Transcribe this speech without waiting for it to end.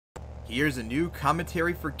here's a new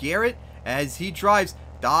commentary for Garrett as he drives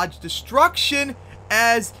Dodge Destruction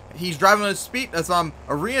as he's driving on a speed. That's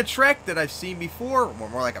arena track that I've seen before, or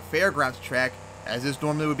more like a fairgrounds track, as this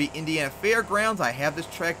normally would be Indiana Fairgrounds. I have this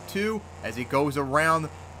track too, as he goes around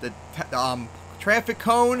the traffic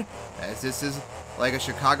cone, as this is like a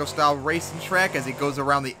Chicago style racing track, as he goes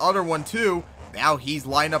around the other one too. Now he's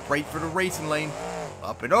lined up right for the racing lane.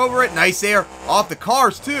 Up and over it. Nice air off the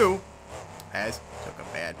cars too, as took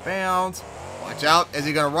a bad bounce. Watch out, as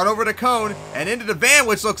he's going to run over the cone and into the van,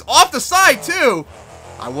 which looks off the side too.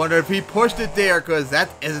 I wonder if he pushed it there, because that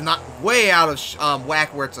is not way out of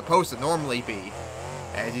whack where it's supposed to normally be.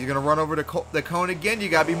 As he's going to run over the cone again, you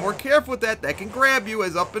got to be more careful with that. That can grab you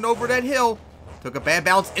as up and over that hill. Took a bad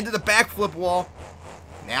bounce into the backflip wall.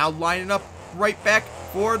 Now lining up right back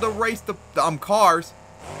for the race, the cars.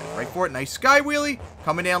 Right for it, nice sky wheelie.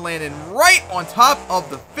 Coming down, landing right on top of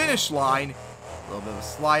the finish line. A little bit of a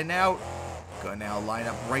slide out. Gonna now line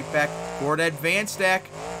up right back for that van stack.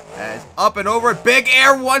 As up and over it, big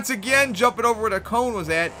air once again, jumping over where the cone was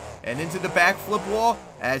at. And into the backflip wall,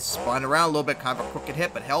 as spun around a little bit, kind of a crooked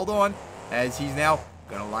hit, but held on. As he's now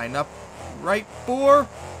gonna line up right for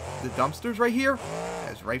the dumpsters right here.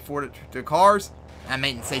 As right for the cars. I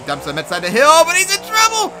meant to say dumpster, I meant side the hill, but he's in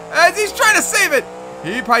trouble as he's trying to save it.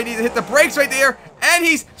 He probably needs to hit the brakes right there, and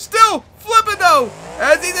he's still flipping though,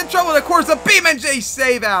 as he's in trouble. And of course, a BeamNG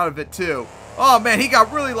save out of it too. Oh man, he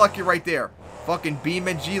got really lucky right there. Fucking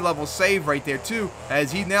BeamNG level save right there too,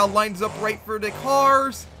 as he now lines up right for the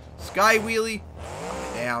cars. Sky wheelie,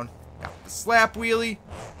 coming down, got the slap wheelie,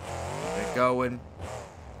 keep it going,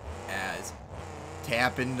 as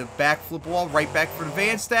tapping the backflip wall, right back for the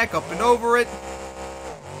van stack, up and over it.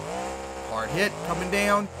 Hard hit coming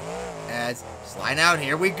down, as sliding out,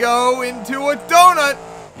 here we go, into a donut.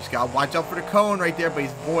 You just gotta watch out for the cone right there, but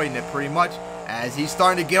he's avoiding it pretty much. As he's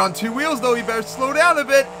starting to get on two wheels though, he better slow down a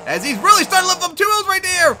bit, as he's really starting to lift up two wheels right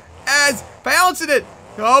there, as bouncing it.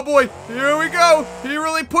 Oh boy, here we go. He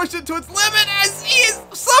really pushed it to its limit as he is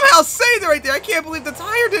somehow saved it right there. I can't believe the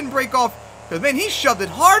tire didn't break off, because man, he shoved it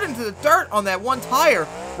hard into the dirt on that one tire.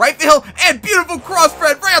 Right the hill, and beautiful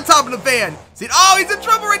crossbred right on top of the van. See, oh, he's in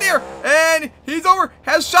trouble right there, and he's over,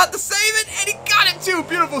 has shot to save it, and he got it too.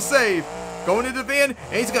 Beautiful save. Going into the van,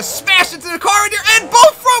 and he's gonna smash into the car right there, and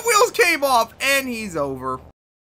both front wheels came off, and he's over.